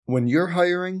When you're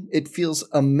hiring, it feels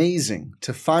amazing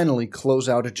to finally close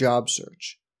out a job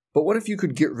search. But what if you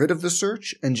could get rid of the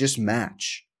search and just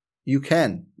match? You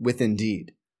can with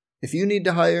Indeed. If you need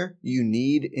to hire, you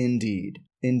need Indeed.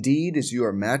 Indeed is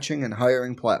your matching and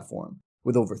hiring platform.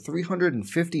 With over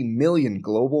 350 million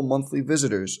global monthly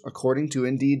visitors, according to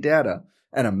Indeed data,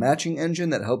 and a matching engine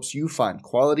that helps you find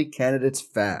quality candidates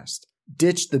fast.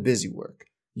 Ditch the busy work.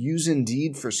 Use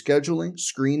Indeed for scheduling,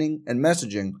 screening, and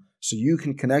messaging so you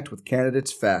can connect with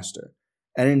candidates faster.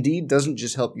 And Indeed doesn't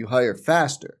just help you hire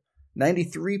faster.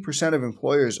 93% of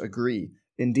employers agree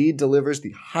Indeed delivers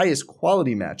the highest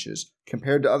quality matches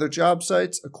compared to other job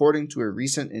sites, according to a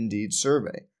recent Indeed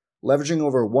survey. Leveraging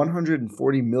over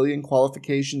 140 million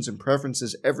qualifications and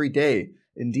preferences every day,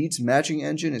 Indeed's matching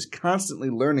engine is constantly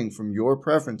learning from your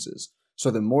preferences. So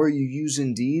the more you use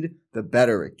Indeed, the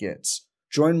better it gets.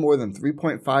 Join more than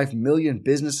 3.5 million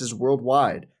businesses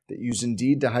worldwide that use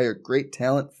Indeed to hire great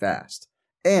talent fast.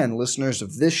 And listeners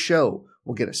of this show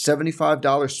will get a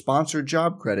 $75 sponsored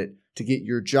job credit to get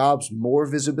your jobs more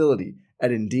visibility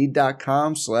at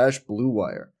Indeed.com/Blue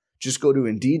Wire. Just go to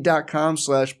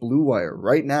Indeed.com/Blue Wire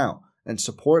right now and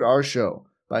support our show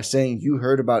by saying you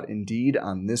heard about Indeed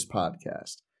on this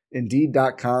podcast.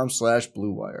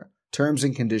 Indeed.com/Blue Wire. Terms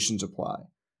and conditions apply.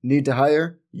 Need to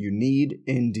hire? You need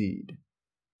Indeed.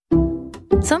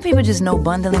 Some people just know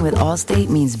bundling with Allstate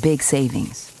means big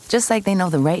savings. Just like they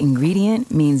know the right ingredient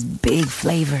means big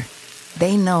flavor.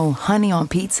 They know honey on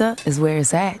pizza is where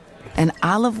it's at. And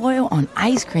olive oil on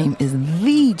ice cream is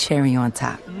the cherry on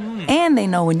top. And they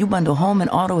know when you bundle home and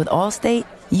auto with Allstate,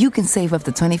 you can save up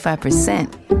to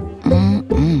 25%.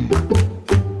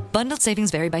 Bundled savings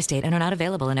vary by state and are not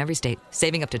available in every state.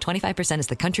 Saving up to 25% is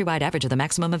the countrywide average of the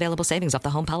maximum available savings off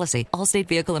the home policy. Allstate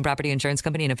Vehicle and Property Insurance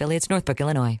Company and affiliates, Northbrook,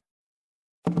 Illinois.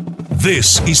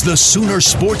 This is the Sooner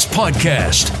Sports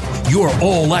Podcast, your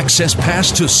all-access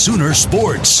pass to Sooner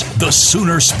Sports. The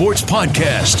Sooner Sports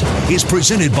Podcast is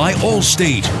presented by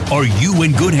Allstate. Are you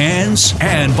in good hands?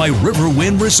 And by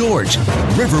Riverwind Resort.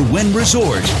 Riverwind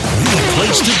Resort, the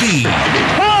place to be.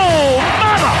 Oh,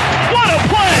 mama! What a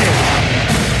play!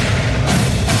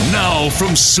 Now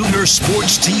from Sooner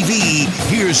Sports TV,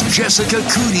 here's Jessica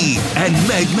Coody and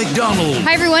Meg McDonald.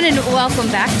 Hi, everyone, and welcome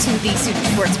back to the Sooner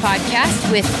Sports Podcast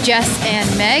with Jess and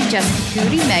Meg. Jessica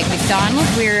Coody, Meg McDonald.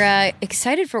 We're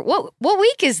excited for what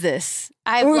week is this?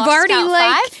 We've already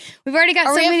got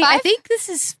so many. I think this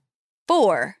is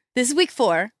 4. This is week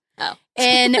 4. Oh,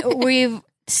 and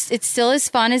it's still as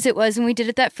fun as it was when we did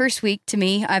it that first week. To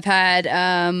me, I've had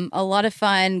a lot of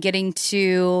fun getting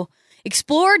to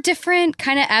explore different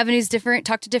kind of avenues,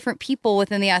 talk to different people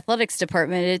within the athletics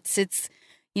department. It's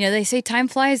they say time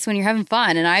flies when you're having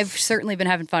fun, and I've certainly been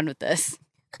having fun with this.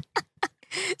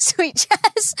 Sweet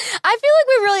Jess. I feel like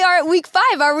we really are at week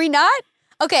 5, are we not?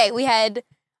 Okay, we had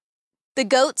the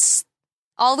goats,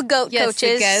 all the goat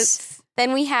coaches. The goats.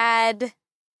 Then we had,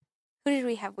 who did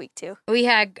we have week 2? We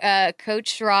had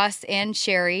Coach Ross and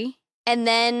Sherry. And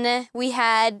then we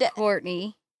had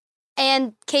Courtney.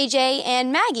 And KJ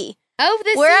and Maggie. Oh,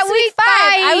 we're at week 5.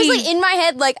 I was like in my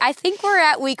head, like I think we're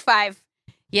at week 5.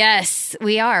 Yes,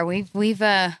 we are. We've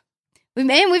been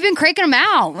cranking them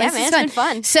out. Yeah, man, it's been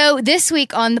fun. So this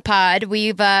week on the pod,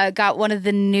 we've got one of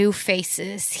the new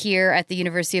faces here at the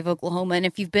University of Oklahoma. And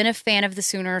if you've been a fan of the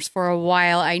Sooners for a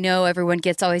while, I know everyone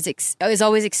is always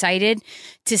excited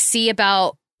to see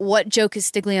about what Joe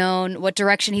Castiglione, what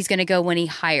direction he's going to go when he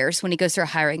goes through a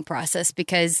hiring process,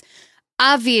 because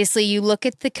obviously, you look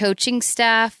at the coaching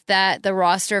staff, the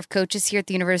roster of coaches here at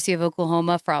the University of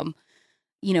Oklahoma from,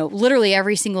 literally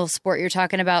every single sport. You're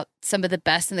talking about some of the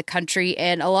best in the country.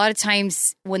 And a lot of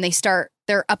times when they start,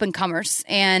 they're up and comers.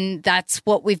 And that's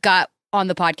what we've got on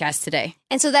the podcast today.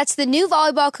 And so that's the new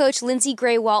volleyball coach, Lindsey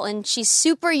Gray-Walton. She's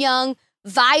super young,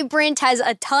 vibrant, has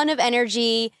a ton of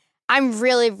energy. I'm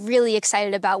really, really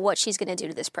excited about what she's going to do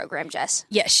to this program, Jess.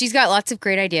 Yeah, she's got lots of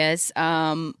great ideas.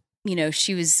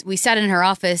 We sat in her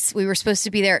office. We were supposed to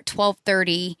be there at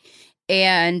 12:30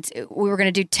 and we were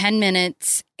going to do 10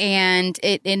 minutes. And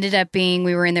it ended up being,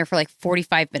 we were in there for like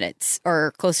 45 minutes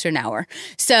or close to an hour.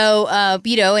 So,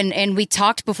 and we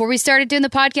talked before we started doing the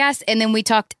podcast, and then we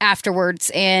talked afterwards.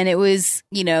 And it was,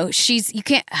 you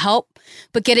can't help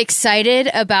but get excited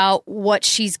about what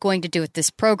she's going to do with this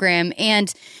program.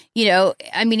 And,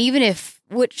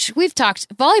 which we've talked,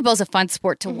 volleyball's a fun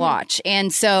sport to watch.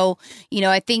 And so,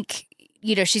 I think,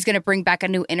 she's going to bring back a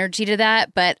new energy to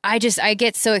that. But I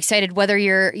get so excited whether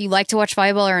you like to watch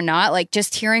volleyball or not. Like,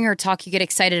 just hearing her talk, you get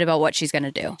excited about what she's going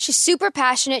to do. She's super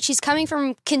passionate. She's coming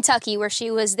from Kentucky, where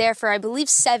she was there for, I believe,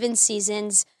 7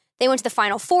 seasons. They went to the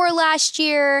Final Four last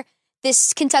year.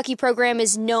 this Kentucky program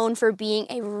is known for being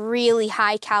a really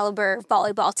high caliber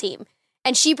volleyball team.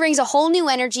 And she brings a whole new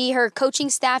energy. Her coaching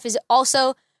staff is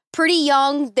also pretty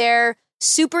young. They're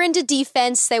super into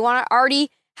defense. They want to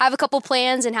already have a couple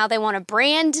plans and how they want to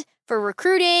brand for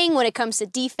recruiting when it comes to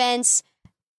defense.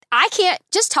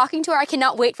 Just talking to her, I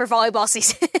cannot wait for volleyball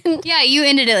season. Yeah, you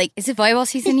ended it like, is it volleyball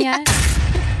season yet?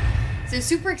 So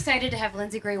super excited to have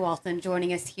Lindsey Gray-Walton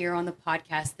joining us here on the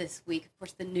podcast this week. Of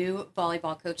course, the new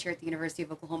volleyball coach here at the University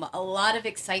of Oklahoma. A lot of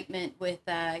excitement with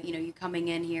you coming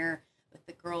in here with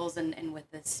the girls and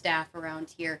with the staff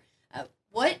around here.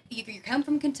 You come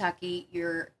from Kentucky.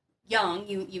 You're young.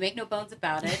 You make no bones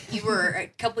about it. You were a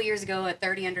couple years ago at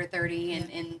 30 under 30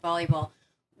 in volleyball.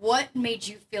 What made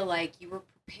you feel like you were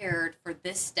prepared for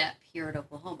this step here at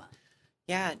Oklahoma?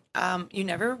 Yeah, you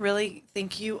never really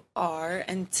think you are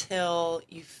until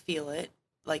you feel it,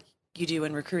 like you do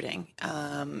in recruiting.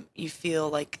 You feel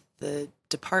like the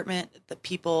department, the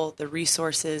people, the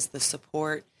resources, the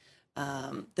support,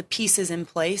 the pieces in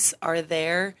place are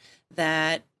there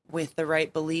that with the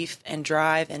right belief and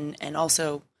drive and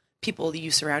also people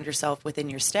you surround yourself within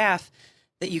your staff,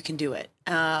 that you can do it.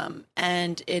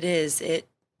 And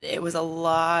it was a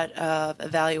lot of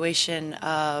evaluation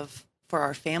of, for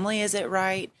our family, is it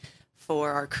right?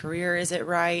 For our career, is it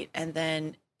right? And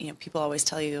then, people always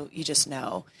tell you, you just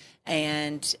know.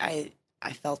 And I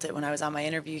felt it when I was on my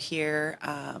interview here.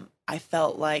 I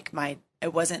felt like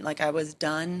it wasn't like I was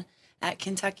done at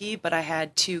Kentucky, but I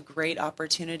had two great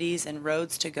opportunities and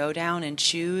roads to go down and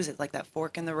choose. It's like that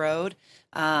fork in the road.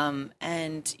 I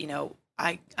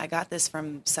got this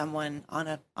from someone on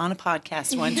a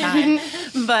podcast one time,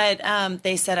 but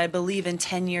they said, I believe in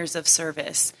 10 years of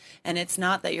service. And it's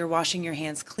not that you're washing your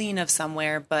hands clean of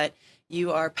somewhere, but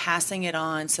you are passing it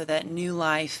on so that new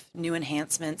life, new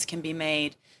enhancements can be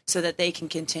made so that they can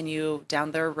continue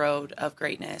down their road of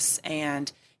greatness.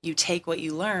 And you take what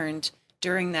you learned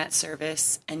during that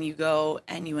service and you go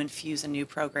and you infuse a new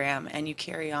program and you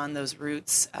carry on those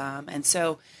roots. And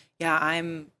so, yeah,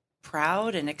 I'm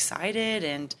proud and excited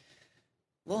and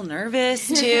a little nervous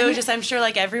too. Just, I'm sure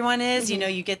like everyone is,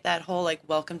 you get that whole like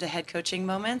welcome to head coaching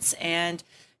moments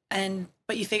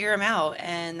but you figure them out.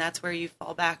 And that's where you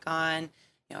fall back on,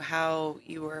 how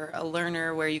you were a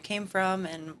learner, where you came from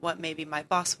and what maybe my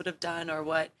boss would have done or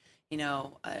what,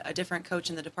 a different coach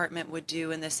in the department would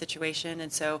do in this situation.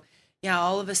 And so, yeah,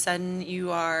 all of a sudden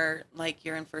you are like,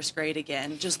 you're in first grade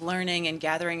again, just learning and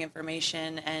gathering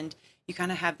information. And you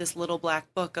kind of have this little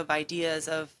black book of ideas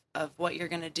of what you're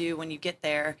going to do when you get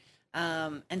there.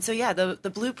 And so, yeah,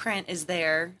 the blueprint is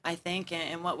there, I think,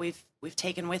 and what we've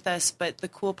taken with us. But the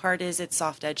cool part is it's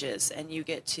soft edges and you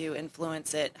get to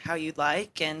influence it how you'd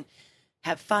like and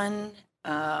have fun,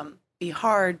 be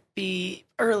hard, be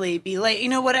early, be late,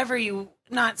 whatever you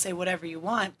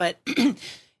want, but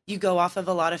you go off of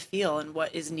a lot of feel and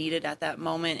what is needed at that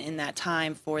moment in that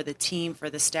time for the team, for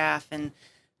the staff. And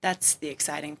that's the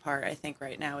exciting part, I think,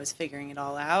 right now is figuring it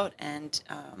all out and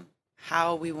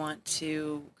how we want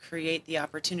to create the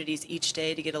opportunities each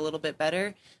day to get a little bit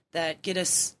better that get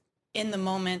us in the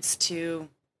moments to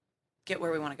get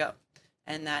where we want to go.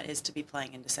 And that is to be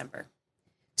playing in December.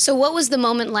 So what was the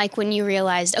moment like when you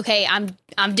realized, okay,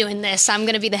 I'm doing this. I'm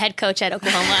going to be the head coach at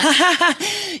Oklahoma?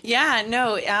 Yeah,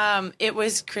 no, it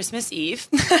was Christmas Eve.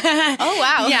 Oh,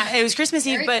 wow. Yeah, it was Christmas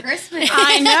Eve, but Christmas.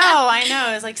 I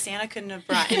know. It was like Santa couldn't have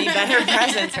brought any better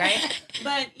presents, right?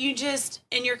 But you just,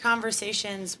 in your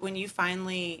conversations, when you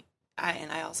finally,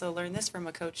 and I also learned this from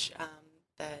a coach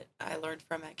that I learned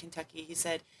from at Kentucky, he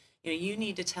said, you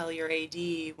need to tell your AD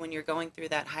when you're going through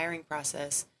that hiring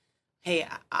process, hey,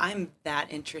 I'm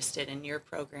that interested in your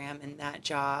program and that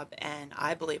job, and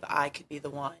I believe I could be the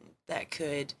one that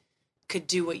could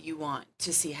do what you want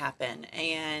to see happen.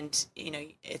 And,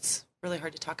 it's really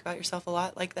hard to talk about yourself a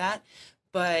lot like that,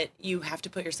 but you have to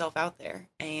put yourself out there.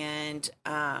 And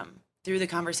through the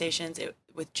conversations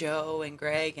with Joe and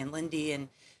Greg and Lindy and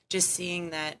just seeing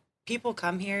that people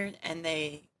come here and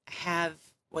they have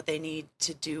what they need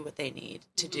to do what they need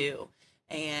to do.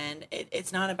 And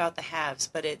it's not about the haves,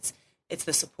 but it's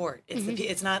the support. It's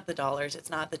it's not the dollars. It's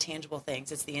not the tangible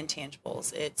things. It's the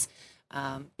intangibles. It's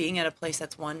being at a place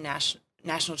that's won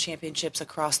national championships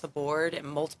across the board and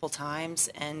multiple times,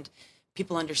 and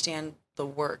people understand the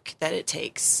work that it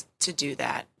takes to do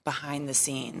that behind the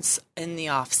scenes, in the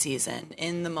off season,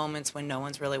 in the moments when no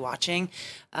one's really watching.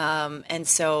 And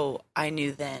so I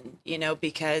knew then,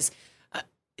 because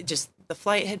just the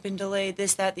flight had been delayed,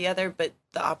 this, that, the other, but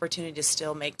the opportunity to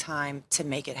still make time to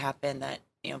make it happen, that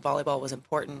volleyball was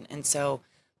important. And so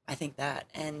I think that,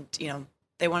 and,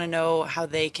 they want to know how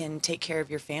they can take care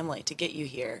of your family to get you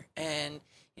here. And,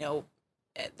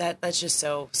 that's just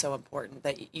so important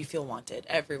that you feel wanted.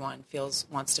 Everyone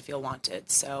wants to feel wanted.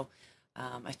 So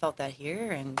I felt that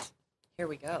here, and here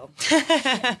we go.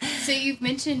 So you've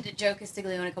mentioned Joe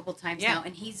Castiglione a couple times now,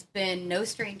 and he's been no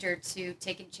stranger to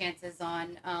taking chances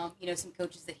on, some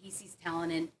coaches that he sees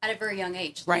talent in at a very young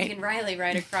age. Right. Lincoln Riley,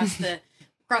 right across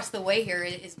the way here,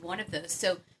 is one of those.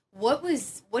 So what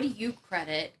do you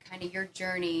credit kind of your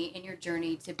journey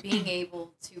to being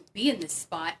able to be in this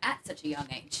spot at such a young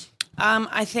age?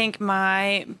 I think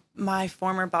my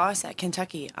former boss at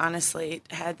Kentucky, honestly,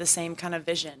 had the same kind of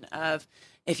vision of,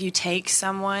 if you take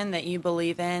someone that you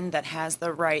believe in, that has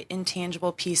the right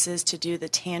intangible pieces to do the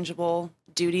tangible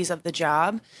duties of the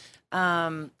job,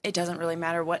 it doesn't really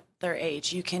matter what their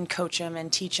age. You can coach them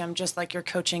and teach them just like you're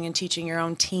coaching and teaching your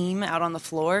own team out on the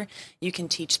floor. You can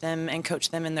teach them and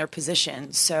coach them in their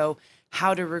position. So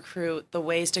how to recruit, the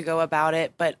ways to go about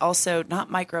it, but also not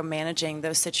micromanaging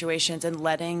those situations and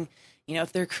letting,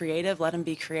 if they're creative, let them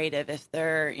be creative. If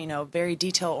they're, very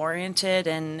detail oriented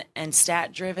and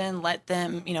stat driven, let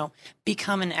them,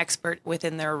 become an expert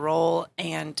within their role.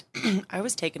 And I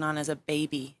was taken on as a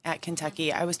baby at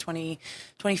Kentucky. I was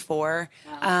 24.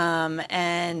 Wow.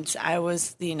 And I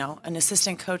was, an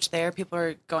assistant coach there. People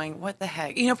are going, what the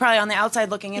heck? Probably on the outside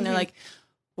looking in, they're like,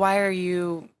 why are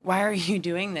you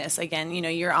doing this again?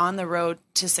 You're on the road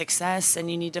to success and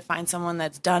you need to find someone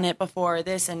that's done it before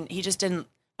this. And he just didn't,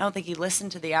 I don't think he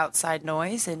listened to the outside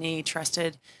noise, and he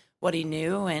trusted what he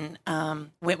knew and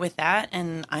went with that.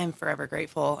 And I'm forever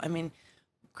grateful. I mean,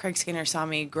 Craig Skinner saw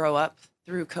me grow up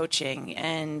through coaching,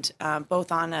 and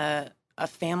both on a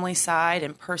family side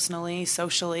and personally,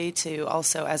 socially, to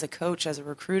also as a coach, as a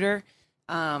recruiter.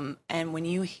 And when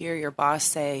you hear your boss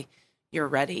say, you're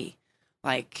ready,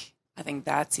 I think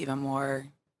that's even more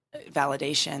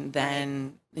validation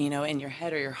than, in your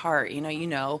head or your heart,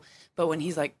 but when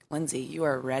he's like, Lindsey, you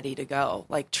are ready to go.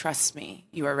 Trust me,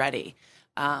 you are ready.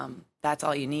 That's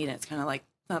all you need. And it's kind of like,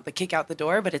 not the kick out the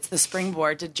door, but it's the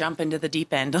springboard to jump into the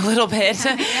deep end a little bit.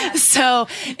 So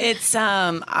it's,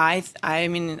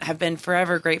 have been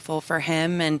forever grateful for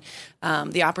him and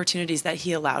the opportunities that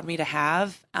he allowed me to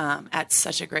have at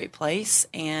such a great place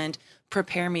and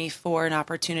prepare me for an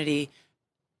opportunity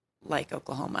like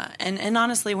Oklahoma. And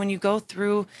honestly, when you go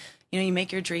through, you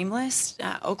make your dream list,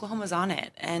 Oklahoma's on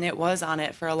it. And it was on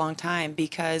it for a long time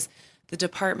because the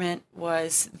department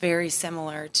was very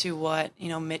similar to what,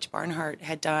 Mitch Barnhart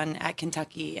had done at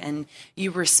Kentucky. And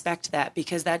you respect that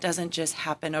because that doesn't just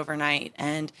happen overnight.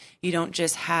 And you don't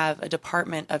just have a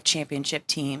department of championship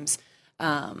teams.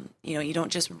 You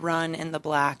don't just run in the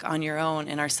black on your own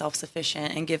and are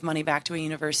self-sufficient and give money back to a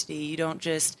university. You don't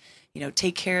just,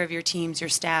 take care of your teams, your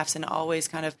staffs, and always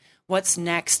kind of what's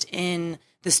next in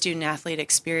the student-athlete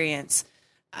experience.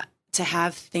 To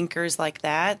have thinkers like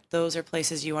that, those are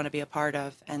places you want to be a part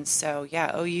of. And so,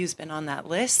 OU's been on that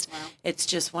list. Wow. It's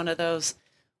just one of those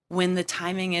when the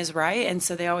timing is right. And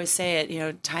so they always say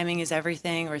it, timing is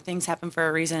everything, or things happen for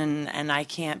a reason. And I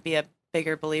can't be a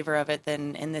bigger believer of it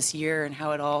than in this year and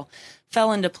how it all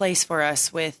fell into place for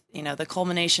us with, the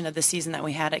culmination of the season that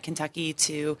we had at Kentucky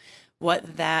to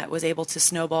what that was able to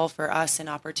snowball for us in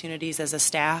opportunities as a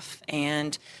staff.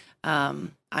 And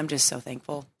I'm just so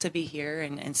thankful to be here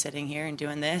and sitting here and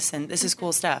doing this. And this is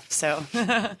cool stuff. So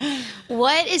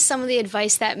what is some of the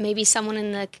advice that maybe someone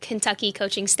in the Kentucky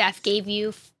coaching staff gave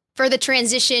you for the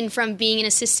transition from being an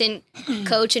assistant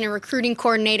coach and a recruiting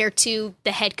coordinator to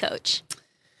the head coach?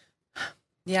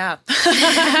 Yeah.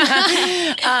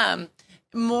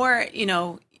 More,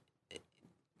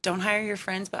 don't hire your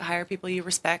friends, but hire people you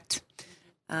respect.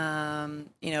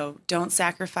 Don't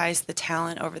sacrifice the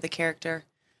talent over the character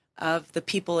of the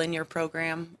people in your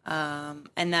program.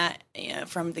 And that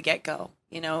from the get-go,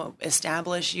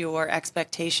 establish your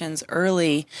expectations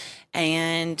early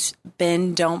and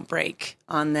bend, don't break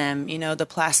on them, the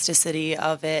plasticity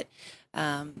of it.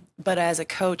 But as a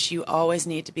coach, you always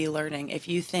need to be learning. If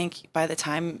you think by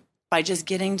just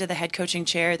getting to the head coaching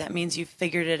chair, that means you've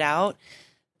figured it out,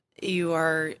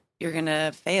 you're going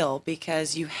to fail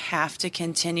because you have to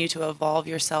continue to evolve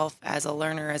yourself as a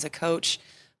learner, as a coach,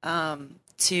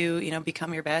 to,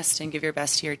 become your best and give your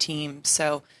best to your team.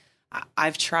 So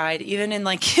I've tried, even in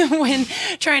when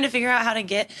trying to figure out how to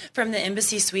get from the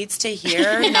embassy suites to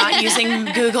here, not using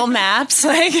Google Maps,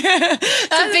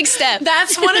 that's a big step.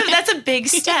 That's a big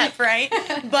step, right?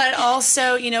 But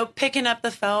also, picking up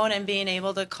the phone and being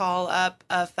able to call up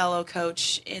a fellow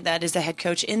coach that is the head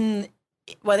coach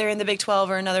whether in the Big 12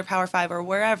 or another Power 5 or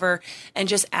wherever, and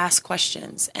just ask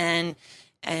questions and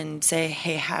say,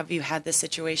 hey, have you had this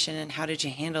situation and how did you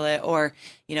handle it? Or,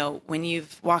 when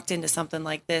you've walked into something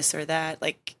like this or that,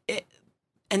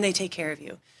 and they take care of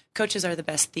you. coaches are the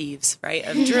best thieves, right?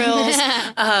 Of drills,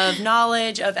 of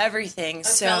knowledge, of everything.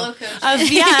 Fellow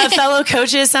coaches. Fellow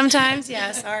coaches sometimes.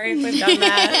 Yeah, sorry if we've done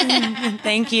that.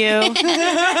 Thank you.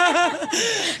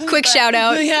 Quick shout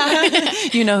out. Yeah,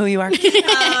 you know who you are.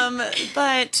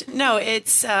 But no,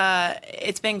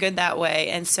 it's been good that way.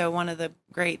 And so one of the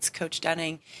greats, Coach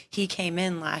Dunning, he came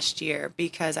in last year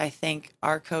because I think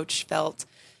our coach felt,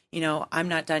 I'm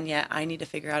not done yet. I need to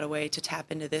figure out a way to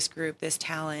tap into this group, this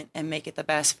talent, and make it the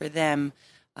best for them.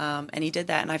 And he did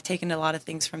that. And I've taken a lot of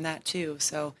things from that too.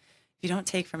 So if you don't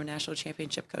take from a national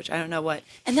championship coach, I don't know what.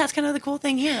 And that's kind of the cool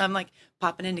thing here. I'm like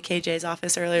popping into KJ's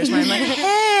office earlier this morning. I'm like,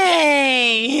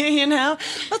 hey,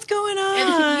 what's going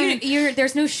on?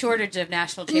 There's no shortage of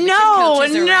national championship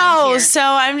coaches around here. So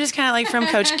I'm just kind of like from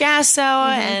Coach Gasso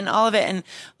and all of it. And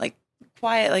like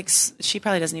quiet, like she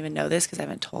probably doesn't even know this because I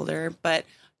haven't told her, but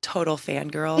total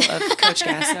fangirl of Coach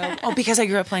Gasso. Oh, because I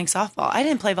grew up playing softball. I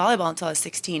didn't play volleyball until I was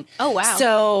 16. Oh, wow.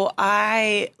 So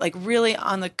I like really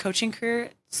on the coaching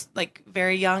career, like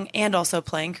very young, and also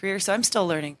playing career. So I'm still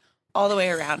learning all the way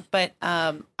around. But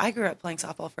I grew up playing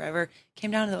softball forever. Came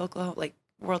down to the Oklahoma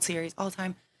World Series all the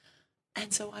time.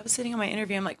 And so I was sitting on my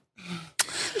interview. I'm like,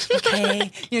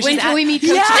 okay. When can we meet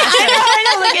Coach? Yeah, I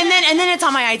know. Like, and then it's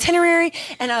on my itinerary.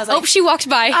 And I was like, oh, she walked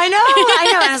by. I know.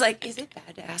 And I was like, is it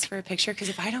bad to ask for a picture? Because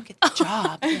if I don't get the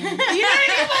job, then,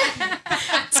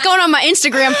 It's going on my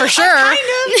Instagram for sure. I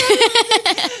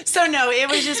know. So no, it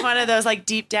was just one of those like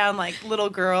deep down like little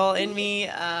girl in me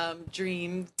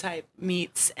dream type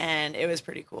meets, and it was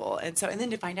pretty cool. And then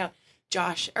to find out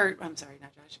I'm sorry,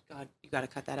 not Josh. God, you got to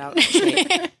cut that out.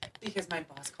 Because my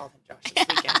boss called him Josh this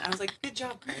weekend. I was like, good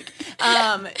job, Craig.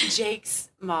 Jake's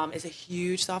mom is a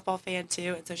huge softball fan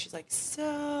too. And so she's like,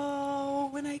 so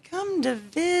when I come to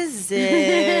visit,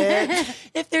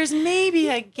 if there's maybe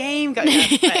a game going on.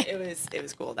 But it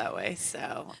was cool that way.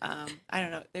 So I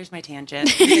don't know. There's my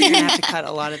tangent. You're going to have to cut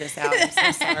a lot of this out. I'm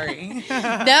so sorry.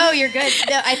 No, you're good.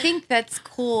 No, I think that's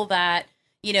cool that,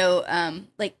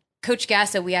 like, Coach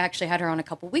Gasso, we actually had her on a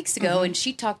couple weeks ago, and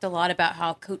she talked a lot about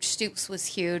how Coach Stoops was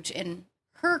huge in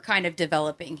her kind of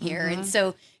developing here. And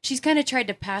so she's kind of tried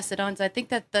to pass it on. So I think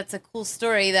that's a cool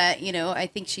story that, I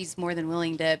think she's more than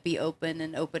willing to be open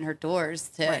and open her doors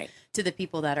to the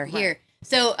people that are here.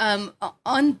 So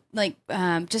on like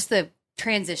just the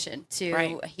transition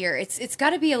to here, it's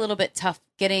got to be a little bit tough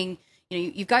getting,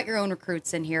 you've got your own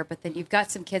recruits in here, but then you've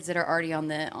got some kids that are already on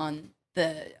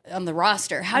the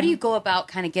roster. How do you go about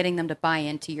kind of getting them to buy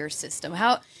into your system?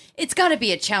 It's got to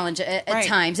be a challenge at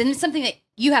times, and it's something that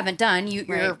you haven't done.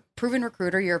 You're a proven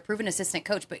recruiter, you're a proven assistant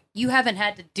coach, but you haven't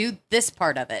had to do this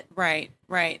part of it. Right.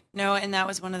 No, and that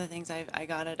was one of the things I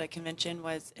got at a convention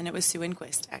and it was Sue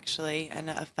Inquist actually, and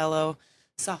a fellow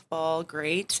softball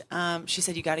great. She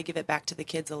said you got to give it back to the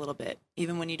kids a little bit,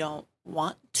 even when you don't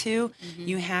want to.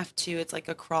 You have to. It's like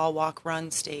a crawl, walk,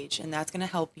 run stage, and that's going to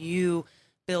help you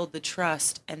build the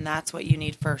trust, and that's what you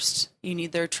need first. You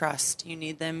need their trust. You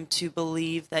need them to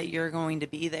believe that you're going to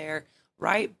be there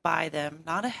right by them,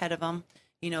 not ahead of them,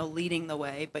 leading the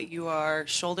way, but you are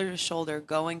shoulder to shoulder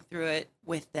going through it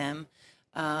with them,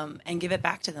 and give it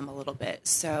back to them a little bit.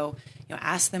 So,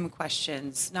 ask them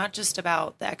questions, not just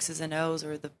about the X's and O's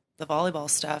or the volleyball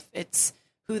stuff. It's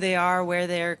who they are, where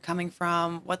they're coming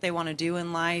from, what they want to do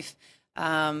in life.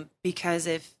 Because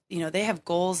if, they have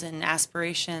goals and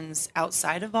aspirations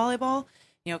outside of volleyball,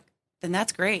 then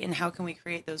that's great. And how can we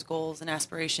create those goals and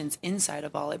aspirations inside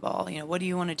of volleyball? What do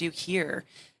you want to do here?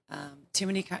 Too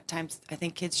many times I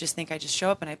think kids just think I just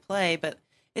show up and I play, but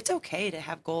it's okay to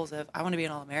have goals of, I want to be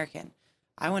an All-American.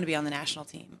 I want to be on the national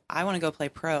team. I want to go play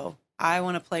pro. I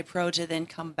want to play pro to then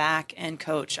come back and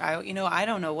coach. I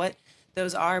don't know what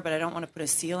those are, but I don't want to put a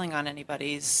ceiling on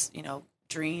anybody's,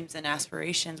 dreams and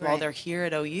aspirations while they're here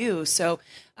at OU. So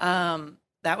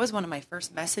that was one of my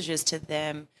first messages to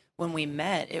them when we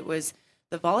met. It was,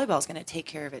 the volleyball is going to take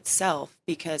care of itself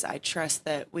because I trust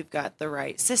that we've got the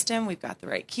right system, we've got the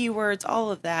right keywords,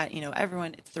 all of that.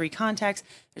 Everyone, it's 3 contacts.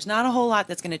 There's not a whole lot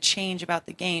that's going to change about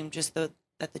the game, just that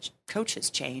the coach has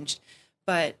changed.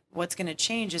 But what's going to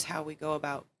change is how we go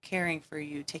about caring for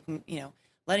you, taking,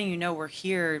 letting you know we're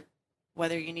here,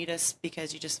 whether you need us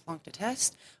because you just flunked a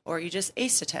test or you just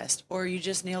aced a test or you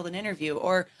just nailed an interview,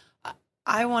 or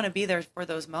I want to be there for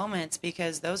those moments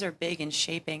because those are big in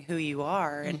shaping who you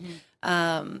are.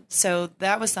 And so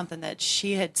that was something that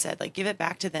she had said, like, give it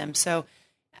back to them. So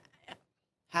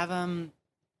have them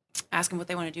ask them what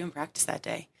they want to do in practice that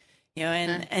day,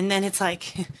 and then it's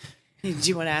like, do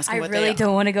you want to ask them what they really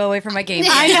don't want to go away from my game.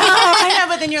 I know.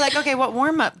 But then you're like, okay, what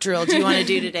warm-up drill do you want to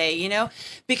do today?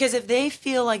 Because if they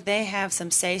feel like they have some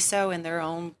say-so in their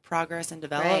own progress and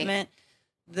development,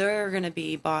 they're going to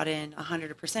be bought in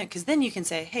 100%. Because then you can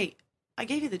say, hey, I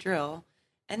gave you the drill,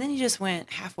 and then you just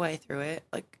went halfway through it.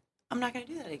 Like, I'm not going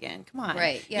to do that again. Come on.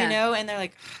 Right. Yeah. You know, and they're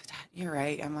like, oh, you're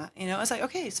right. I'm not, you know, it's like,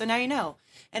 okay, so now you know.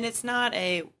 And it's not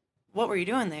a, what were you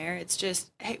doing there? It's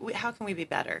just, hey, how can we be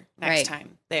better next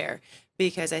time there?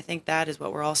 Because I think that is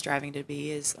what we're all striving to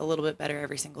be, is a little bit better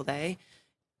every single day.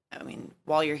 I mean,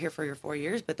 while you're here for your 4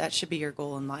 years, but that should be your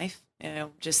goal in life. You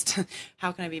know, just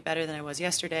how can I be better than I was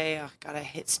yesterday? Oh, God, I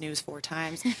hit snooze 4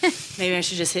 times. Maybe I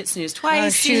should just hit snooze twice. Oh,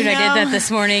 shoot, I did that this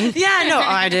morning. Yeah, no,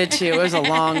 I did too. It was a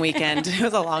long weekend. It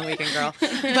was a long weekend, girl.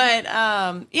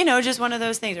 But, you know, just one of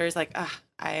those things where it's like,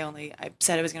 I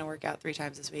said I was going to work out 3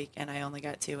 times this week, and I only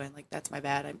got 2, and like, that's my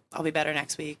bad. I'll be better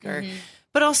next week. Or,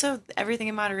 but also everything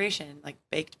in moderation, like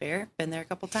baked bear, been there a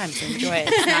couple times. Enjoy it.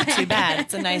 It's not too bad.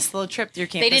 It's a nice little trip through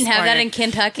campus. They didn't have that in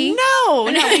Kentucky? No,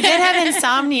 we did have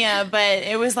insomnia, but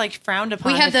it was like frowned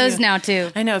upon. We have those now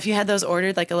too. I know, if you had those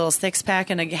ordered, like a little 6-pack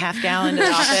and a half gallon to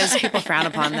the office, people frown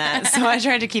upon that. So I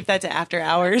tried to keep that to after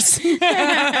hours.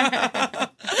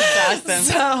 That's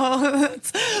awesome.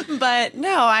 So, but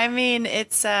no, I mean,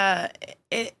 it's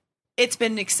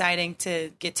been exciting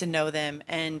to get to know them,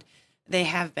 and they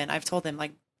have been. I've told them,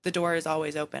 like, the door is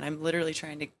always open. I'm literally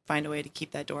trying to find a way to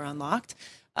keep that door unlocked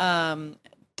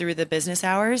through the business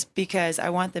hours, because I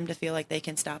want them to feel like they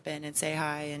can stop in and say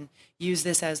hi and use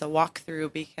this as a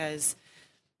walkthrough, because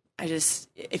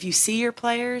if you see your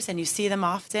players and you see them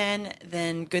often,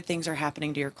 then good things are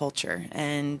happening to your culture,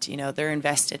 and, you know, they're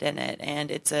invested in it,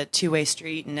 and it's a 2-way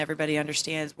street, and everybody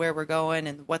understands where we're going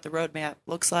and what the roadmap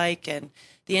looks like, and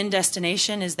the end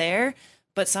destination is there.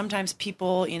 But sometimes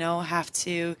people, you know, have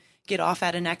to get off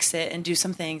at an exit and do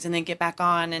some things and then get back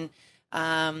on, and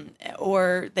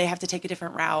or they have to take a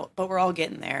different route, but we're all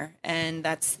getting there. And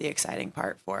that's the exciting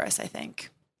part for us, I think.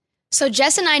 So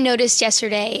Jess and I noticed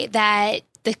yesterday that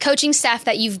the coaching staff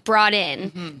that you've brought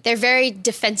in, they're very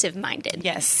defensive minded.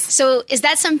 Yes. So is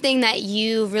that something that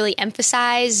you really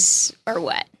emphasize, or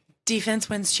what? Defense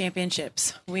wins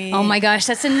championships. Oh my gosh,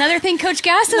 that's another thing Coach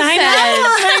Gasso said.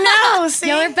 I know. See?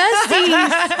 Y'all are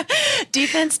besties.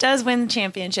 Defense does win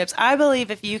championships. I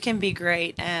believe if you can be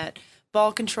great at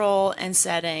ball control and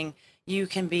setting, you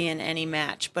can be in any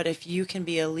match. But if you can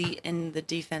be elite in the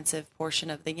defensive portion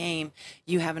of the game,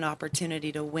 you have an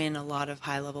opportunity to win a lot of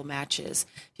high-level matches.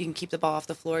 If you can keep the ball off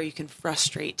the floor, you can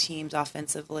frustrate teams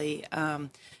offensively.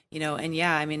 You know, and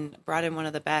yeah, I mean, brought in one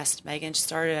of the best. Megan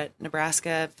started at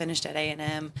Nebraska, finished at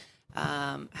A&M,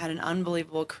 had an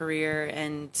unbelievable career,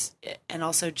 and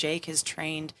also Jake has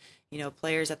trained, you know,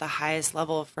 players at the highest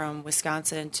level, from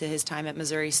Wisconsin to his time at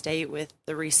Missouri State with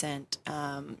the recent,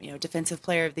 you know, Defensive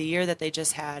Player of the Year that they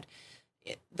just had.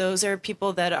 Those are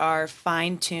people that are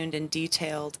fine-tuned and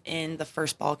detailed in the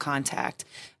first ball contact,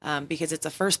 because it's a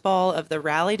first ball of the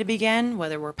rally to begin,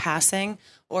 whether we're passing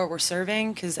or we're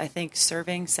serving, because I think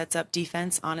serving sets up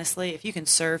defense, honestly. If you can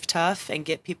serve tough and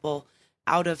get people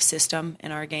out of system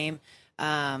in our game,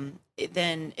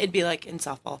 then it'd be like in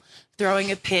softball,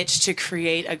 throwing a pitch to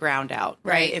create a ground out,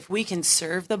 right? If we can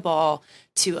serve the ball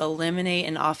to eliminate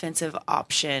an offensive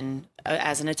option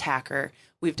as an attacker,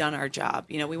 we've done our job.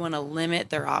 You know, we want to limit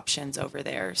their options over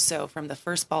there. So from the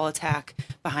first ball attack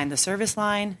behind the service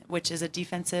line, which is a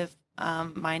defensive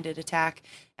minded attack,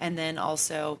 and then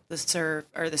also the serve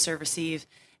receive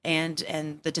and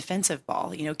the defensive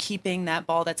ball, you know, keeping that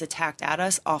ball that's attacked at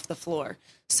us off the floor.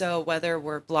 So whether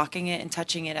we're blocking it and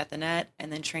touching it at the net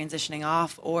and then transitioning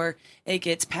off, or it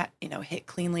gets hit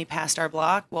cleanly past our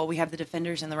block, well, we have the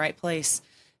defenders in the right place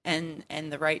and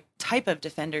the right type of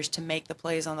defenders to make the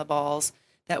plays on the balls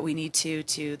that we need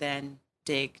to then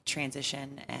dig,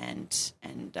 transition, and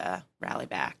rally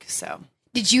back. So,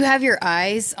 did you have your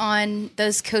eyes on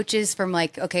those coaches from,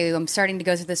 like, okay, I'm starting to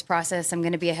go through this process, I'm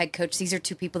going to be a head coach? These are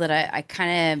two people that I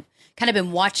kind of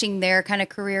been watching their kind of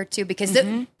career too, because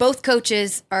both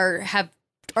coaches were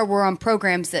on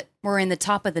programs that were in the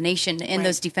top of the nation in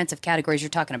those defensive categories you're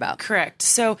talking about. Correct.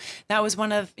 So that was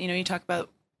one of, you talk about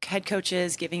head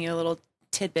coaches giving you a little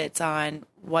tidbits on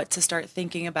what to start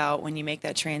thinking about when you make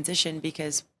that transition,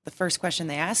 because the first question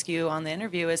they ask you on the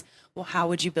interview is, well, how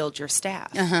would you build your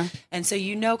staff? And so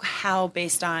how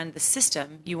based on the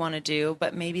system you want to do,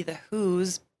 but maybe the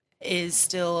who's is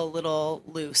still a little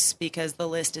loose because the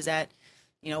list is at,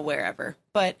 wherever.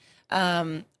 But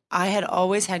I had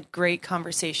always had great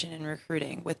conversation in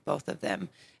recruiting with both of them,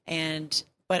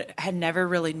 but had never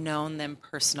really known them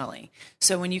personally.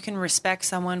 So when you can respect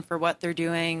someone for what they're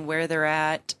doing, where they're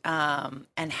at,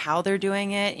 and how they're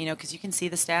doing it, because you can see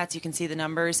the stats, you can see the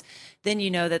numbers, then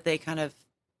you know that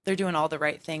they're doing all the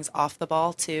right things off the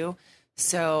ball too.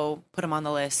 So put them on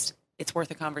the list. it's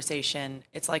worth a conversation.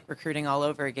 It's like recruiting all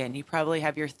over again. You probably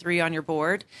have your 3 on your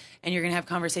board, and you're going to have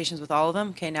conversations with all of them.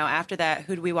 Okay, now after that,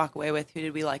 who did we walk away with? Who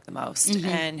did we like the most?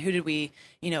 And who did we,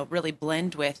 really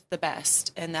blend with the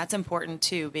best? And that's important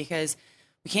too, because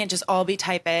we can't just all be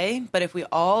type A, but if we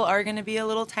all are going to be a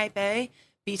little type A,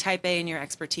 be type A in your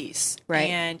expertise. Right.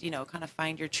 And, kind of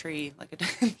find your tree, like be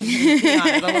on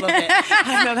it a little bit.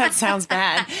 I know that sounds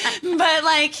bad, but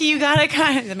like you got to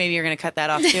kind of, maybe you're going to cut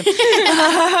that off too.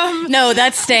 No,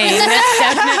 that's staying. That's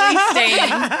definitely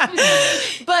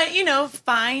staying. But,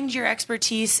 find your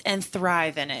expertise and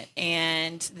thrive in it.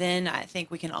 And then I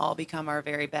think we can all become our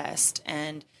very best.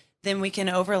 And then we can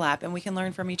overlap and we can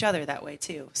learn from each other that way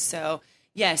too. So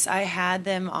yes, I had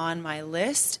them on my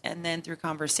list, and then through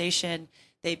conversation,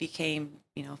 they became,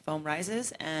 foam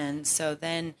rises. And so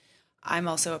then I'm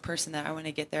also a person that I want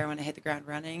to get there. I want to hit the ground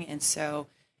running. And so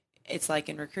it's like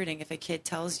in recruiting, if a kid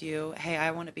tells you, hey,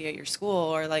 I want to be at your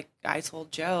school, or like I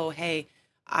told Joe, hey,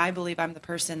 I believe I'm the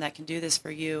person that can do this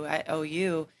for you at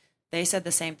OU, they said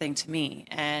the same thing to me.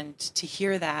 And to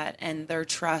hear that and their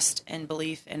trust and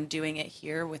belief in doing it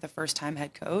here with a first-time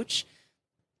head coach,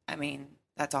 I mean,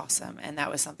 that's awesome. And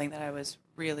that was something that I was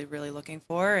really, really looking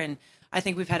for. And I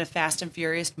think we've had a fast and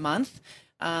furious month,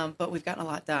 but we've gotten a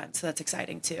lot done. So that's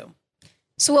exciting too.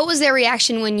 So what was their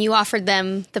reaction when you offered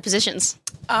them the positions?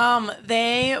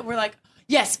 They were like,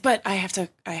 yes, but I have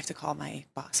to call my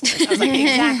boss first. I was like,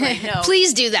 exactly. No,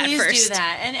 Please do that please first. do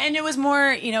that. And it was more,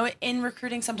 in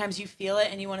recruiting, sometimes you feel it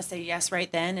and you want to say yes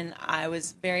right then. And I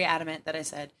was very adamant that I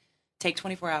said, take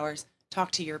 24 hours,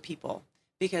 talk to your people.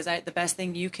 Because the best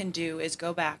thing you can do is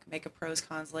go back, make a pros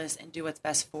cons list, and do what's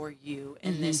best for you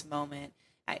in this moment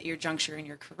at your juncture in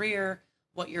your career,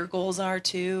 what your goals are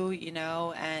too,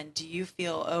 and do you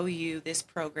feel OU, this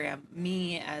program,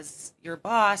 me as your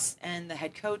boss and the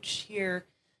head coach here,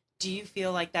 do you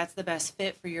feel like that's the best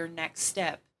fit for your next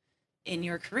step in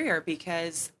your career?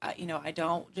 Because, I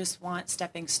don't just want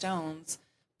stepping stones,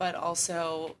 but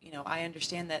also, I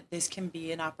understand that this can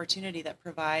be an opportunity that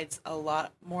provides a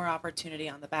lot more opportunity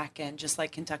on the back end, just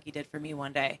like Kentucky did for me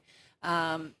one day.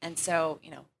 And so,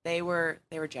 they were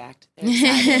jacked. They were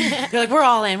excited. They're like, we're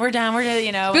all in. We're down.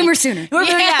 We're, Boomer Sooner.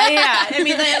 Yeah. I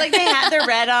mean, they had their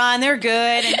red on. They're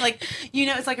good. And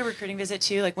it's like a recruiting visit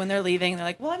too. Like when they're leaving, they're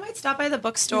like, well, I might stop by the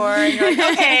bookstore. And you're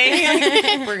like,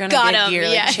 okay, we're going to get gear.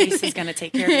 Like Chase is going to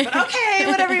take care of it. But okay,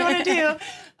 whatever you want to do.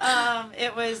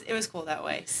 It was cool that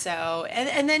way. So,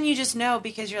 and then you just know,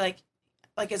 because you're like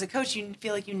as a coach, you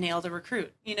feel like you nailed a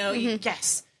recruit,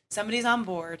 yes, somebody's on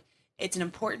board. It's an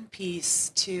important piece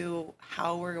to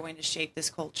how we're going to shape this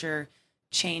culture,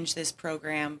 change this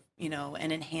program,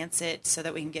 and enhance it so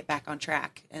that we can get back on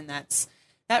track. And that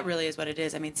really is what it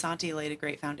is. I mean, Santi laid a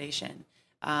great foundation.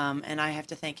 And I have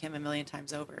to thank him a million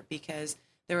times over, because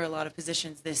there were a lot of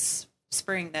positions this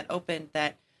spring that opened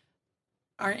that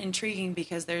aren't intriguing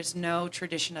because there's no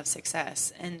tradition of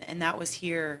success. And that was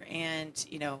here. And,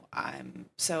 I'm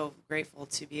so grateful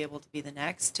to be able to be the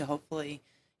next to hopefully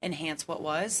enhance what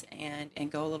was and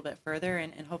go a little bit further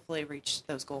and hopefully reach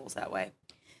those goals that way.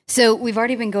 So we've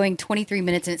already been going 23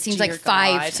 minutes, and it seems like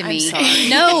 5 to me. I'm sorry.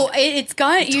 No, it's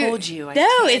gone. I told you.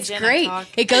 It's great.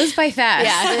 It goes by fast.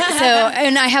 Yeah. So,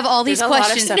 and I have all these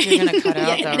questions. A lot of stuff you're going to cut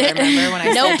out, though. Remember when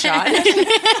I said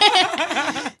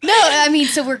shot? No, I mean,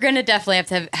 so we're going to definitely have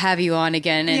to have you on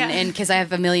again, and because I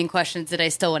have a million questions that I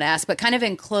still want to ask. But kind of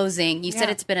in closing, you said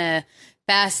it's been a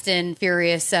fast and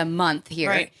furious month here.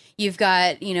 Right. You've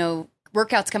got,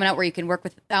 workouts coming out where you can work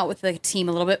out with the team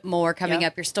a little bit more coming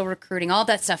up. You're still recruiting, all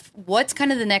that stuff. What's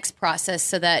kind of the next process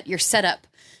so that you're set up?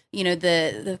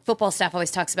 The football staff always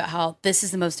talks about how this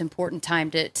is the most important time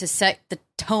to set the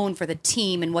tone for the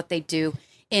team and what they do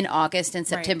in August and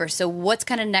September. Right. So what's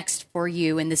kind of next for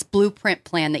you in this blueprint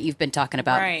plan that you've been talking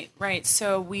about? Right.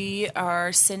 So we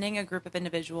are sending a group of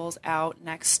individuals out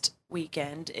next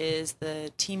weekend, is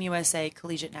the Team USA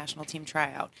Collegiate National Team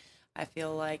Tryout. I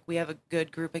feel like we have a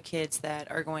good group of kids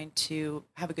that are going to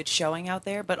have a good showing out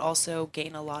there, but also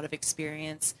gain a lot of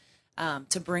experience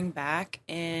to bring back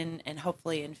in and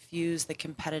hopefully infuse the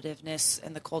competitiveness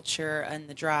and the culture and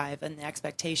the drive and the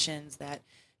expectations that,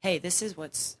 hey, this is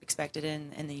what's expected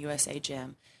in the USA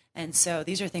gym. And so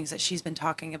these are things that she's been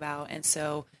talking about. And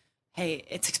so, hey,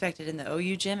 it's expected in the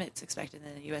OU gym. It's expected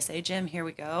in the USA gym. Here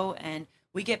we go. And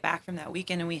we get back from that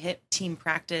weekend and we hit team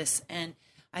practice. And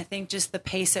I think just the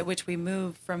pace at which we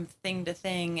move from thing to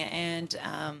thing and,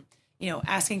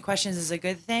 asking questions is a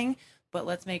good thing, but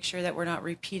let's make sure that we're not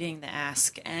repeating the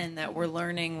ask and that we're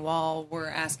learning while we're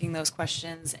asking those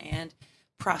questions and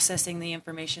processing the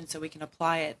information so we can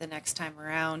apply it the next time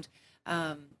around.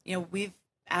 We've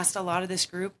asked a lot of this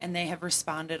group and they have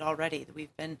responded already.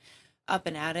 We've been up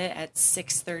and at it at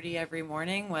 6:30 every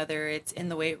morning, whether it's in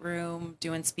the weight room,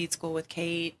 doing speed school with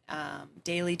Kate,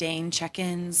 daily Dane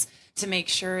check-ins to make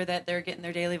sure that they're getting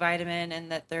their daily vitamin and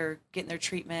that they're getting their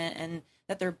treatment and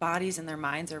that their bodies and their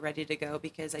minds are ready to go,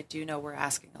 because I do know we're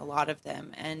asking a lot of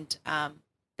them. And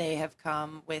they have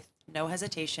come with no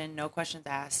hesitation, no questions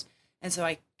asked. And so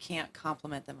I can't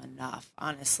compliment them enough,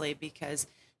 honestly, because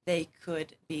they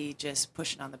could be just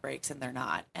pushing on the brakes and they're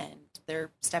not. And they're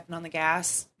stepping on the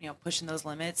gas, pushing those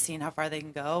limits, seeing how far they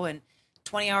can go. And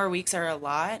 20-hour weeks are a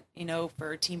lot,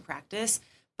 for team practice.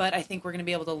 But I think we're going to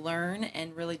be able to learn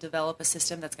and really develop a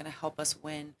system that's going to help us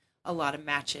win a lot of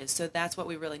matches. So that's what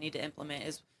we really need to implement,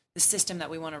 is the system that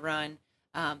we want to run,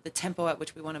 the tempo at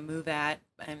which we want to move at.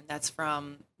 And that's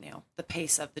from, the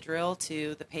pace of the drill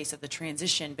to the pace of the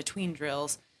transition between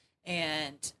drills.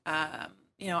 And,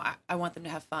 I want them to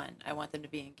have fun. I want them to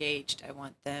be engaged. I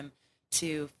want them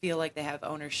to feel like they have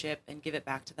ownership and give it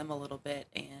back to them a little bit,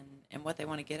 and what they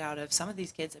want to get out of some of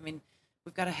these kids. I mean,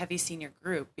 we've got a heavy senior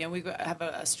group. We have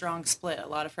a strong split, a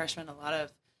lot of freshmen, a lot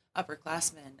of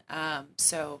upperclassmen.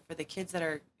 So for the kids that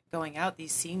are going out,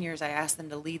 these seniors, I ask them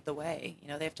to lead the way.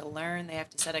 They have to learn, they have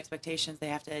to set expectations, they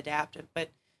have to adapt, but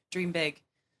dream big.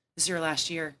 This is your last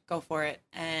year. Go for it.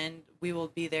 And we will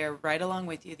be there right along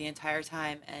with you the entire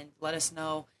time, and let us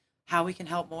know how we can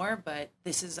help more. But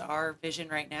this is our vision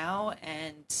right now,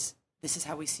 and this is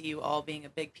how we see you all being a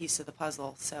big piece of the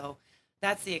puzzle. So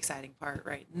that's the exciting part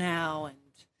right now. And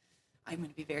I'm going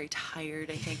to be very tired.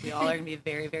 I think we all are going to be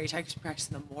very, very tired because we practice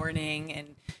in the morning.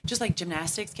 And just like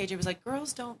gymnastics, KJ was like,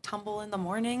 girls don't tumble in the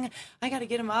morning. I got to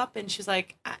get them up. And she's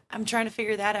like, I'm trying to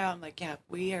figure that out. I'm like, yeah,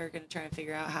 we are going to try and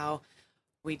figure out how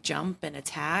we jump and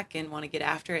attack and want to get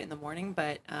after it in the morning.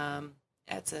 But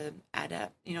that's a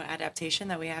adaptation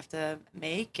that we have to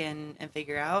make and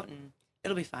figure out. And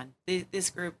it'll be fun. This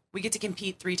group, we get to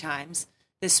compete 3 times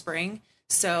this spring.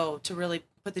 So to really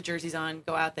put the jerseys on,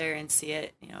 go out there and see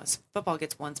it, football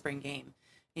gets 1 spring game.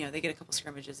 They get a couple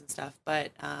scrimmages and stuff,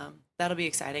 but that'll be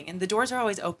exciting. And the doors are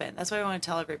always open. That's what I want to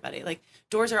tell everybody. Like,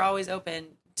 doors are always open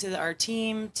to our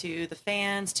team, to the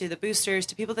fans, to the boosters,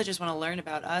 to people that just want to learn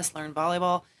about us, learn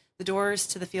volleyball. The doors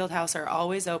to the field house are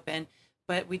always open.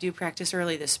 But we do practice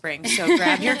early this spring, so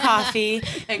grab your coffee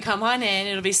and come on in.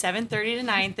 It'll be 7:30 to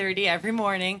 9:30 every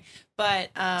morning.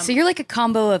 But so you're like a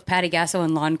combo of Patty Gasso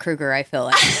and Lon Kruger, I feel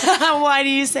like. Why do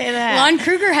you say that? Lon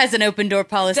Kruger has an open door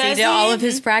policy to all of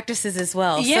his practices as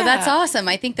well. Yeah. So that's awesome.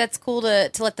 I think that's cool to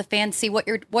let the fans see what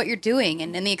you're doing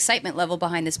and the excitement level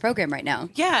behind this program right now.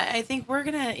 Yeah, I think we're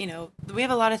gonna, we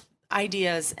have a lot of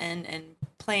ideas and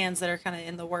plans that are kind of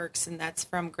in the works, and that's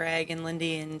from Greg and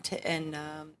Lindy and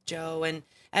Joe and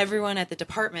everyone at the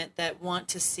department that want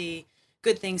to see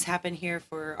good things happen here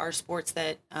for our sports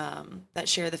that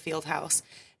share the field house.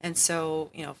 And so,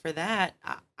 for that,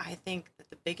 I think that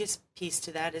the biggest piece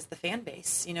to that is the fan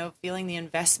base, feeling the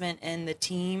investment in the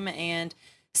team and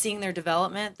seeing their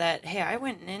development. That, hey, I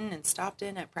went in and stopped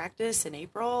in at practice in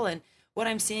April, and what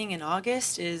I'm seeing in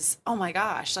August is, oh my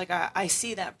gosh, like I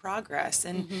see that progress.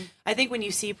 And I think when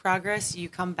you see progress, you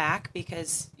come back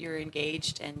because you're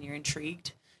engaged and you're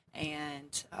intrigued.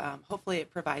 And hopefully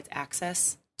it provides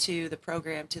access to the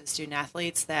program, to the student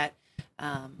athletes that,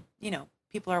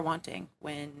 people are wanting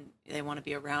when they want to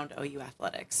be around OU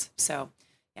athletics. So,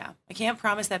 yeah, I can't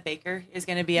promise that Baker is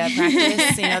going to be at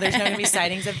practice. There's not going to be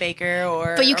sightings of Baker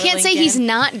But you can't say he's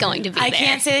not going to be there. I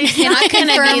can't say he's not going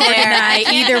to be there.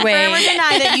 Either way. I can't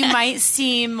deny that you might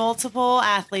see multiple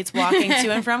athletes walking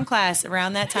to and from class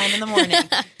around that time in the morning.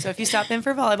 So if you stop in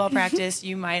for volleyball practice,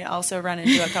 you might also run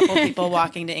into a couple people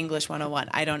walking to English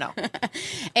 101. I don't know.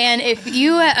 And if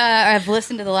you have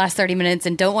listened to the last 30 minutes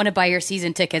and don't want to buy your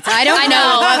season tickets, I don't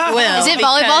know what will. Is it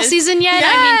volleyball season yet?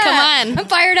 Yeah. I mean, come on. I'm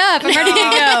fired up. I'm ready to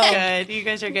go. Good. You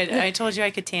guys are good. I told you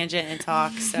I could tangent and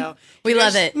talk, so we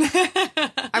love it.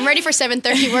 I'm ready for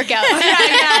 7:30 workout.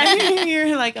 Yeah.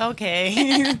 You're like,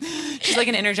 okay. She's like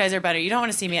an Energizer butter. You don't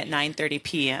want to see me at 9:30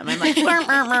 p.m. I'm like,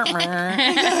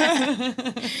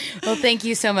 Well, thank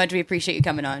you so much. We appreciate you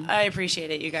coming on. I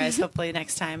appreciate it, you guys. Hopefully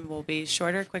next time will be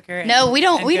shorter, quicker. And, no, we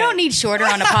don't. We don't need shorter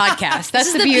on a podcast.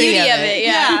 That's the beauty of it.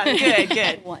 Yeah.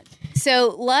 Good.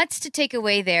 So lots to take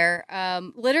away there.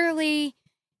 Literally,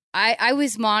 I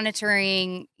was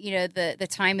monitoring, the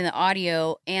time in the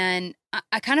audio, and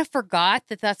I kind of forgot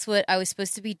that that's what I was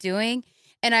supposed to be doing.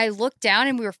 And I looked down,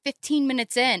 and we were 15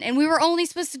 minutes in, and we were only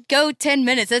supposed to go 10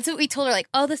 minutes. That's what we told her, like,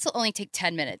 oh, this will only take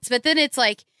 10 minutes. But then it's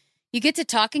like you get to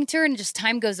talking to her, and just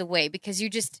time goes away because you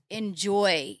just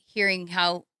enjoy hearing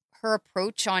how her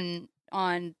approach on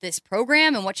this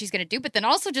program and what she's going to do, but then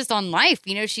also just on life.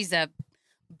 She's a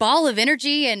ball of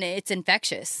energy, and it's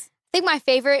infectious. I think my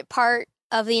favorite part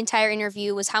of the entire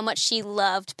interview was how much she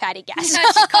loved Patty Gasso.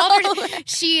 She called her,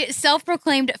 she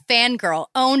self-proclaimed fangirl,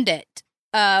 owned it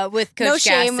with Coach no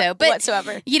shame Gasso. But,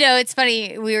 whatsoever. It's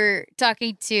funny. We were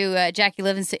talking to Jackie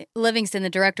Livingston, the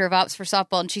director of ops for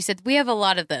softball, and she said, we have a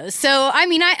lot of those. So, I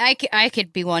mean, I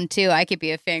could be one too. I could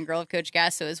be a fangirl of Coach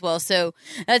Gasso as well. So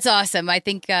that's awesome. I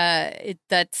think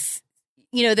that's,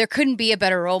 there couldn't be a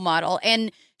better role model.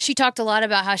 And she talked a lot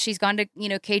about how she's gone to,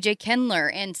 KJ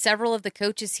Kendler and several of the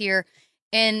coaches here.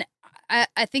 And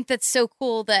I think that's so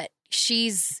cool that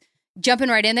she's jumping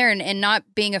right in there and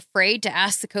not being afraid to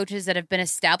ask the coaches that have been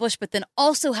established, but then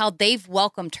also how they've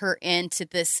welcomed her into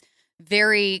this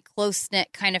very close-knit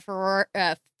kind of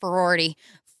sorority.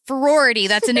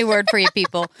 That's a new word for you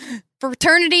people.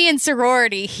 Fraternity and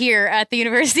sorority here at the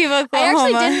University of Oklahoma. I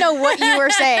actually didn't know what you were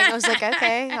saying. I was like,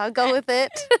 okay, I'll go with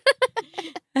it.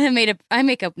 I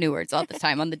make up new words all the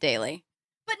time on the daily.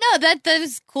 But no, that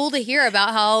was cool to hear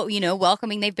about how,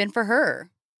 welcoming they've been for her.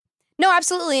 No,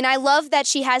 absolutely. And I love that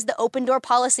she has the open door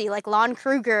policy like Lon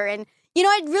Kruger. And,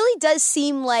 it really does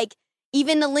seem like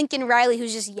even the Lincoln Riley,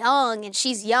 who's just young and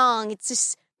she's young, it's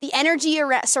just the energy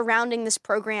surrounding this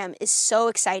program is so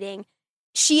exciting.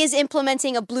 She is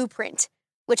implementing a blueprint,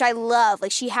 which I love.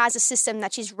 Like she has a system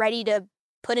that she's ready to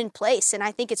put in place. And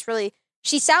I think it's really,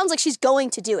 she sounds like she's going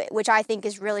to do it, which I think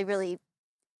is really, really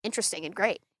interesting and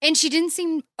great. And she didn't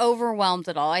seem overwhelmed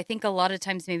at all. I think a lot of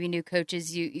times maybe new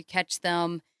coaches, you catch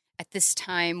them at this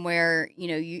time where,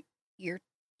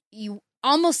 you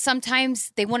almost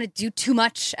sometimes they want to do too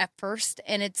much at first.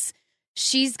 And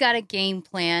she's got a game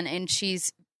plan and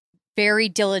she's very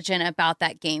diligent about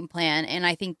that game plan. And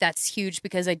I think that's huge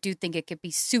because I do think it could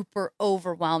be super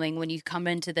overwhelming when you come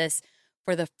into this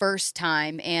for the first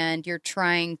time and you're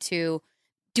trying to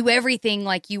do everything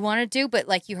like you want to do. But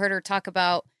like you heard her talk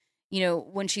about,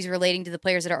 when she's relating to the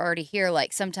players that are already here,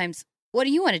 like sometimes, what do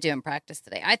you want to do in practice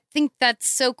today? I think that's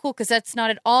so cool because that's not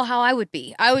at all how I would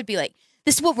be. I would be like,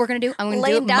 this is what we're going to do. I'm going to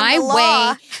do it my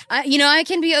way. I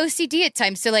can be OCD at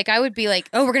times. So like, I would be like,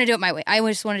 oh, we're going to do it my way. I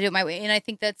just want to do it my way. And I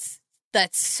think that's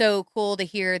so cool to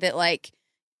hear that like,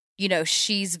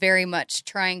 she's very much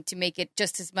trying to make it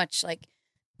just as much like,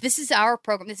 this is our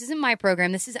program. This isn't my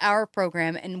program. This is our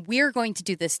program. And we're going to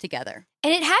do this together.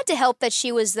 And it had to help that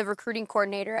she was the recruiting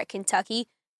coordinator at Kentucky,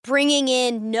 bringing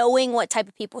in, knowing what type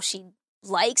of people she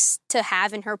likes to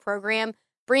have in her program,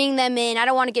 bringing them in. I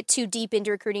don't want to get too deep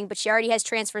into recruiting, but she already has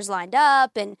transfers lined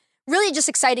up and really just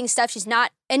exciting stuff. She's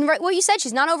not, and what you said,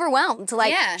 she's not overwhelmed.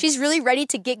 Like, she's really ready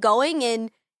to get going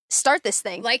and start this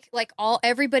thing. Like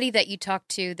everybody that you talk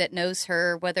to that knows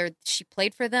her, whether she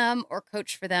played for them or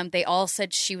coached for them, they all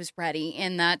said she was ready.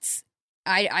 And that's,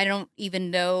 I don't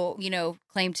even know,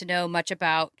 claim to know much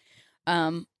about,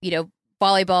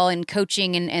 volleyball and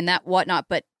coaching and that whatnot.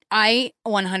 But I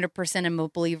 100% am a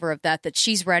believer of that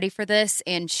she's ready for this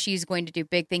and she's going to do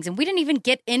big things. And we didn't even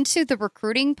get into the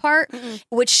recruiting part,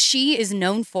 which she is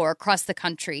known for across the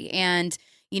country. And,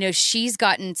 she's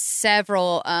gotten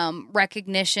several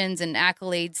recognitions and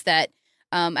accolades that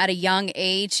at a young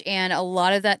age. And a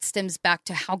lot of that stems back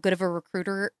to how good of a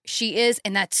recruiter she is.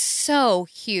 And that's so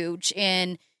huge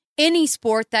in any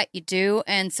sport that you do.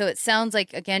 And so it sounds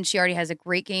like, again, she already has a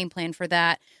great game plan for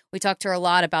that. We talked to her a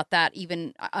lot about that,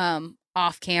 even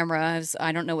off camera.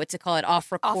 I don't know what to call it, off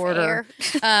recorder.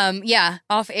 Off air.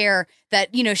 Off air. That,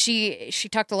 she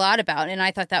talked a lot about. And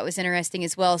I thought that was interesting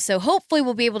as well. So hopefully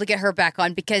we'll be able to get her back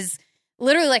on because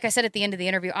literally, like I said at the end of the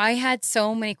interview, I had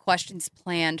so many questions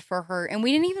planned for her. And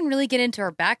we didn't even really get into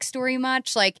her backstory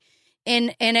much.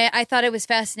 And I thought it was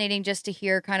fascinating just to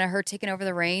hear kind of her taking over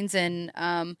the reins and,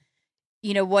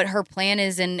 what her plan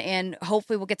is. And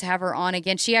hopefully we'll get to have her on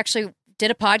again. She actually did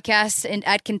a podcast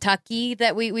at Kentucky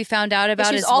that we found out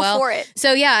about as well. She's all for it.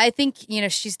 So yeah, I think,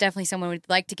 she's definitely someone we'd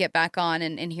like to get back on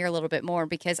and hear a little bit more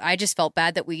because I just felt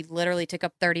bad that we literally took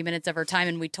up 30 minutes of her time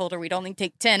and we told her we'd only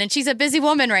take 10 and she's a busy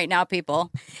woman right now, people.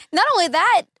 Not only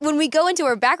that, when we go into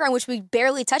her background, which we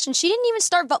barely touched, and she didn't even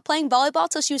start playing volleyball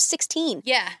till she was 16.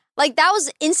 Yeah. Like that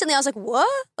was instantly, I was like,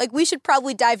 what? Like we should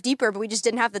probably dive deeper, but we just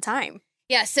didn't have the time.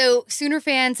 Yeah, so Sooner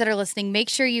fans that are listening, make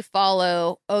sure you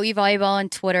follow OU Volleyball on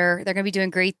Twitter. They're going to be doing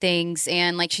great things.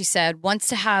 And like she said, wants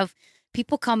to have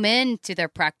people come in to their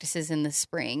practices in the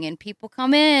spring and people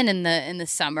come in the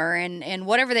summer and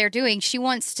whatever they're doing. She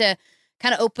wants to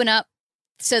kind of open up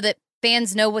so that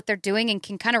fans know what they're doing and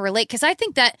can kind of relate. Because I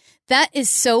think that is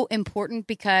so important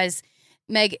because,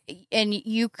 Meg, and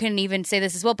you can even say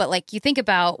this as well, but like you think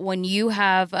about when you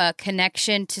have a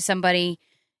connection to somebody,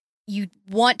 you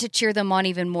want to cheer them on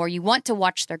even more. You want to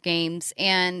watch their games.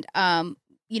 And,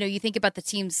 you think about the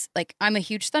teams, like I'm a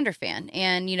huge Thunder fan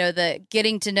and, the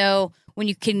getting to know when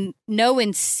you can know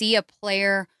and see a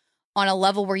player on a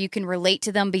level where you can relate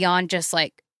to them beyond just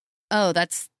like, oh,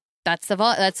 that's the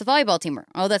volleyball team, or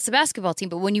oh, that's the basketball team.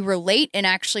 But when you relate and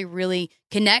actually really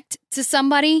connect to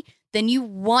somebody, then you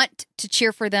want to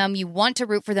cheer for them, you want to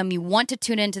root for them, you want to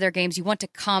tune into their games, you want to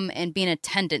come and be in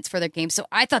attendance for their games. So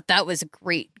I thought that was a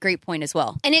great point as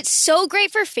well. And it's so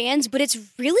great for fans, but it's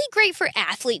really great for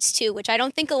athletes too, which I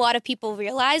don't think a lot of people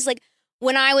realize. Like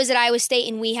when I was at Iowa State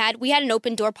and we had an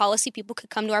open door policy, people could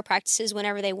come to our practices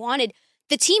whenever they wanted.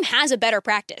 The team has a better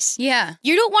practice. Yeah.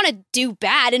 You don't want to do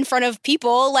bad in front of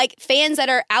people, like fans that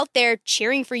are out there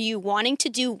cheering for you, wanting to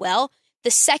do well.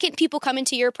 The second people come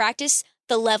into your practice,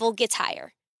 the level gets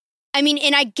higher. I mean,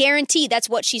 and I guarantee that's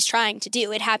what she's trying to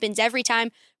do. It happens every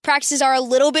time. Practices are a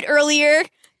little bit earlier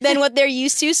than what they're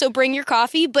used to, so bring your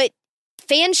coffee. But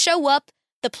fans show up,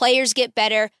 the players get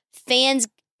better, fans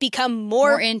become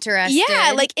more interested.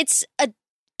 Yeah, like it's a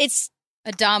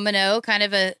domino, kind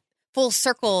of a full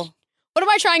circle. What am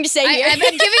I trying to say here? I've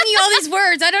been giving you all these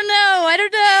words. I don't know.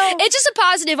 It's just a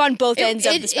positive on both ends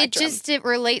of the spectrum. It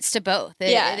relates to both.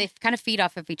 They kind of feed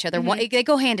off of each other. Mm-hmm. They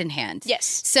go hand in hand. Yes.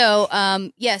 So,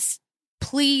 yes,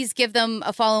 please give them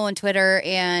a follow on Twitter.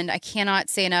 And I cannot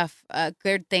say enough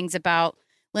good things about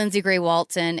Lindsey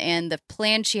Gray-Walton and the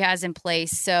plan she has in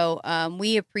place. So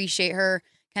we appreciate her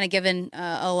kind of giving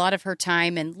a lot of her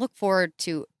time and look forward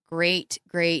to great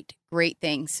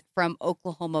things from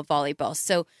Oklahoma volleyball.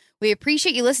 So we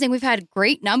appreciate you listening. We've had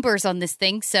great numbers on this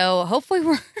thing, so hopefully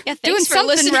we're doing something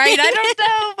listening. right. I don't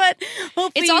know, but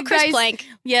hopefully it's all you Chris guys, Plank.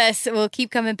 Yes, we'll keep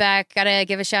coming back. Gotta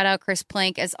give a shout out, Chris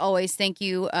Plank, as always. Thank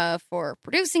you for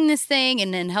producing this thing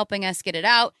and then helping us get it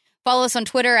out. Follow us on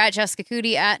Twitter at Jessica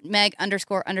Coody, at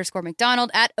Meg__McDonald,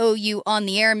 at OU on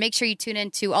the air. Make sure you tune in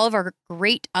to all of our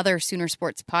great other Sooner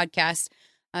Sports podcasts.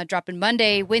 Dropping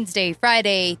Monday, Wednesday,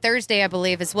 Friday, Thursday, I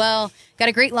believe, as well. Got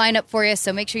a great lineup for you,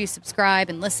 so make sure you subscribe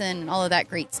and listen and all of that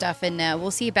great stuff. And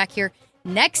we'll see you back here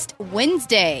next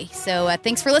Wednesday. So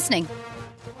thanks for listening.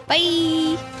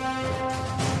 Bye.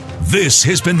 This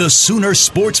has been the Sooner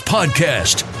Sports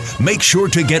Podcast. Make sure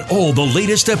to get all the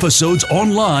latest episodes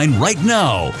online right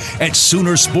now at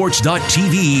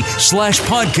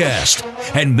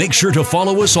Soonersports.tv/podcast. And make sure to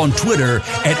follow us on Twitter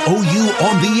at OU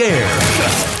on the air.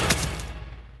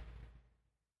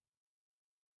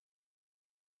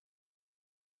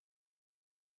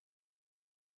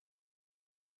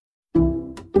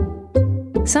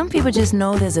 Some people just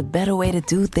know there's a better way to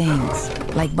do things,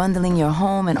 like bundling your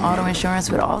home and auto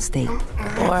insurance with Allstate,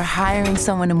 or hiring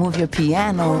someone to move your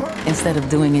piano instead of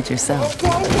doing it yourself.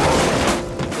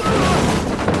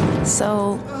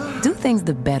 So, do things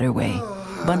the better way.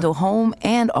 Bundle home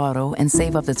and auto and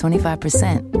save up to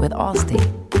 25% with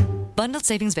Allstate. Bundled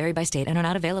savings vary by state and are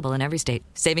not available in every state.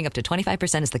 Saving up to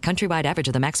 25% is the countrywide average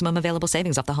of the maximum available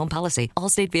savings off the home policy.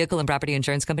 Allstate Vehicle and Property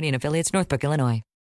Insurance Company and Affiliates, Northbrook, Illinois.